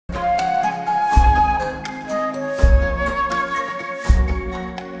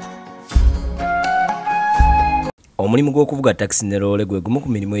Omulimu gw'okuvuga takisi ne loole gwe gumu ku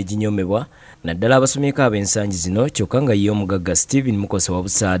mirimu eginyomebwa naddala abasomyeko ab'ensangi zino kyokka nga ye omugagga Stephen Mukose wa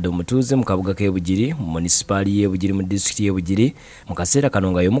Busaada omutuuze mu kabuga k'e Bugiri mu munisipaali y'e Bugiri mu disitulikiti y'e Bugiri mu kaseera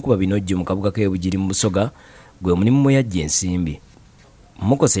kano nga y'omu ku babinojjo mu kabuga k'e Bugiri mu Busoga gwe mulimu mwe yajja ensimbi.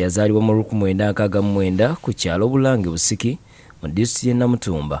 Mukose yazaalibwa mu 1969 ku kyalo Bulange Busiki mu disitulikiti y'e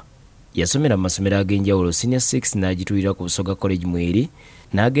Namutumba. Yasomera mu masomero ag'enjawulo senior 6 n'agituulira ku Busoga College Mweri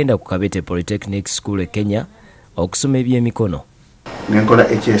n'agenda ku Kabete Polytechnic School e Kenya okusoma ebyemikono. Nenkola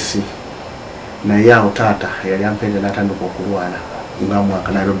HS naye awo taata yali ampeerera n'atandika okulwana nga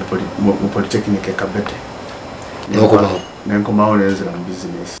mwaka Nairobi mu Polytechnic e Kabete. Nenkomawo nenzira mu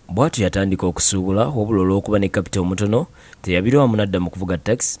business. Bw'atyo yatandika okusuubula wabula olw'okuba ne capital mutono teyabirwamu n'adda mu kuvuga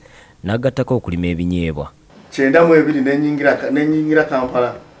taxi n'agattako okulima ebinyeebwa. 92 nenyingira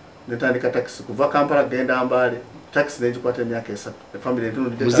Kampala netandika taxi kuva Kampala genda Mbale. Taxi nejikwata emyaka 3. Family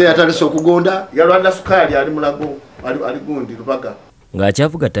etunudde. Muzee atandise okugonda yalwanda sukaali ali mulago ali gundi Lubaga.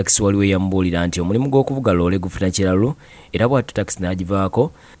 Ng'akyavuga taxi waliwo yambuulira nti omulimu gw'okuvuga loole gufuna kiralo era bw'atyo taxi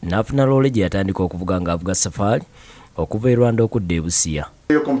n'agivaako n'afuna loole gye yatandika okuvuga ng'avuga safaari okuva e Rwanda okudda e Busia.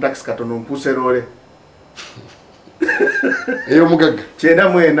 Eyo ku taxi katono mpuse loole. Eyo mugagga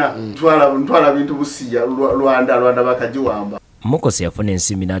 94 ntwala bintu Busia Rwanda bakagiwamba. Mukose yafuna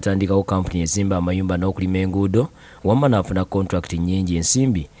ensimbi n'atandikawo kampuni ezimba amayumba n'okulima enguudo wamma n'afuna contract nnyingi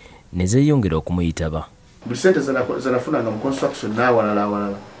ensimbi ne zeeyongera okumuyitaba. Buli ssente zenafunanga mu construction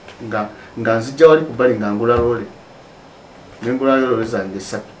n'awalala nga nzijja wali ku bbali nga ngula loole nengulayo loole zange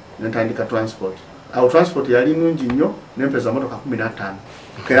 3 n'entandika transport. Awo transport yali nnungi nnyo n'empeza motoka 15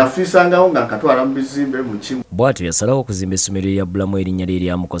 keyafiisangawo nga nkatwala mu bizimbe mu kimu. Bw'atyo yasalawo okuzimba essomero eryabulamu erinnya lye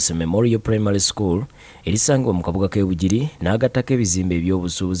erya Mukose Memorial Primary School erisangibwa mu kabuga k'e Bugiri n'agattako ebizimbe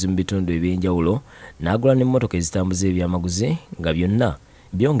eby'obusuubuzi mu bitundu eby'enjawulo n'agula n'emmotoka ezitambuza ebyamaguzi nga byonna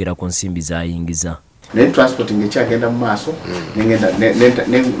byongera ku nsimbi z'ayingiza. Ne transport ng'ekyagenda mu maaso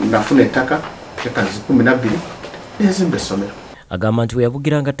nafuna ettaka 12 n'ezimba essomero. Agamba nti we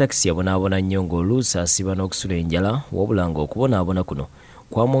yavugiranga takisi yabonaabona nnyo ng'oluusi asiba n'okusula enjala wabula ng'okubonaabona kuno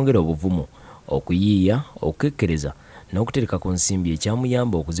kwamwongera obuvumu okuyiiya okukekkereza n'okutereka ku nsimbi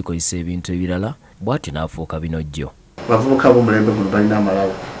ekyamuyamba okuzikozesa ebintu ebirala bw'atyo n'afuuka binojjo. Abavubuka b'omulembe guno balina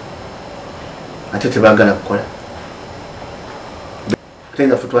amalawo ate tebaagala kukola ate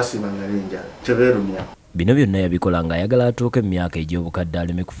nga ffe twasiibanga n'enjala tebeerumya. Bino byonna yabikola ng'ayagala atuuke mu myaka egy'obukadde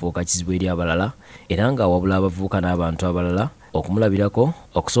aleme kufuuka kizibu eri abalala era ng'awabula abavubuka n'abantu abalala okumulabirako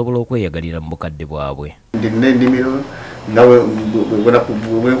okusobola okweyagalira mu bukadde bwabwe. Ndina ennimiro nga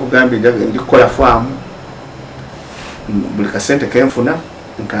bwekugambye ndikukola faamu buli kasente kenfuna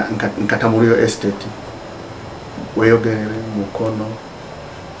nkatamulio estate weyogerere mukono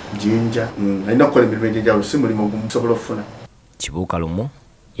jinja alina okukola emirimu egy'enjawulo si mulimu gumu sobola okufuna. Kibuuka Lumu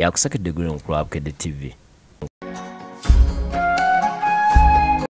yakusakidde Green Club Bukedde TV.